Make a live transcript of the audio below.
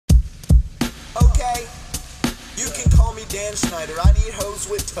Dan Schneider. I need hoes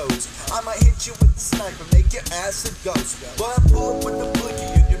with toes. I might hit you with the sniper, make your ass a ghost. But I pull up with the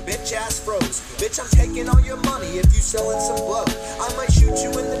boogie and your bitch ass froze. Bitch, I'm taking all your money if you sellin' some blow. I might shoot you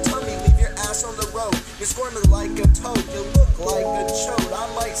in the tummy, leave your ass on the road. You're squirming like a toad, you look like a chode. I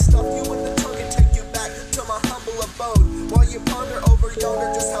might stuff you in the trunk and take you back to my humble abode, while you ponder over yonder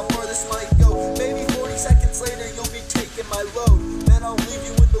just how far this might go. Maybe 40 seconds later you'll be taking my load. Then I'll leave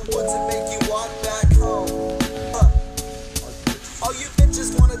you in the woods and make you walk back home. All you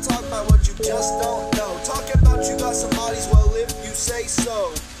bitches wanna talk about what you just don't know. Talking about you got some bodies, well if you say so.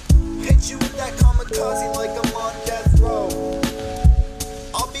 Hit you with that kamikaze like I'm on death row.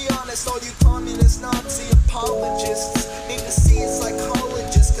 I'll be honest, all you communist Nazi apologists need to see a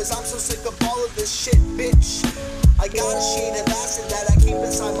psychologist, cause I'm so sick of all of this shit, bitch. I got a sheet of acid that I keep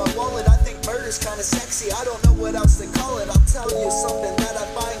inside my wallet. I think murder's kinda sexy, I don't know what else to call it. I'll tell you something that I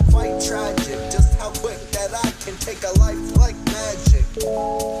find quite tragic, just how quick that I can take a life like magic.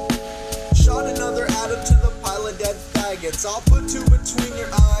 Shot another atom to the pile of dead faggots. I'll put two between your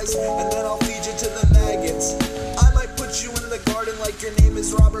eyes and then I'll feed you to the maggots. I might put you in the garden like your name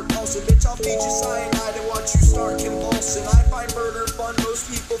is Robert Paulson. Bitch, I'll feed you cyanide and watch you start convulsing. I find murder fun, most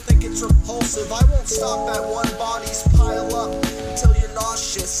people think it's repulsive. I won't stop at one body's pile up until you're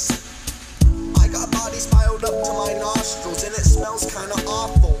nauseous. I got bodies piled up to my nostrils and it smells kinda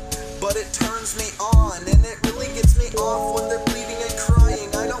awful, but it turns me on and it really gets me off when they're bleeding and crying.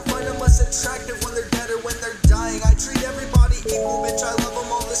 I don't find them less attractive when they're dead or when they're dying. I treat everybody equal, bitch, I love them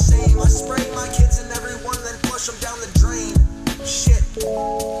all the same. I spray my kids and everyone then flush them down the drain. Shit.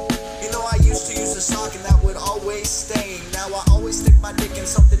 You know I used to use a sock and that would always stain. Now I always stick my dick in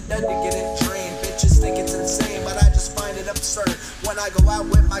something dead to get it drained. Bitches think it's insane, but I just find it absurd when I go out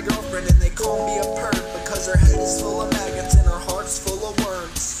with my girlfriend and they call me a perv, because her head is full of maggots and her heart's full of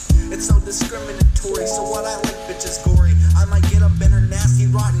worms. It's so discriminatory, so what I like bitches gory. I might get up in her nasty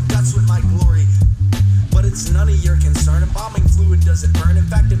rotten guts with my glory, but it's none of your concern. Embalming fluid doesn't burn, in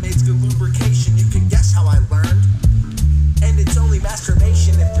fact it makes good lubrication. You can guess how I learned, and it's only masturbation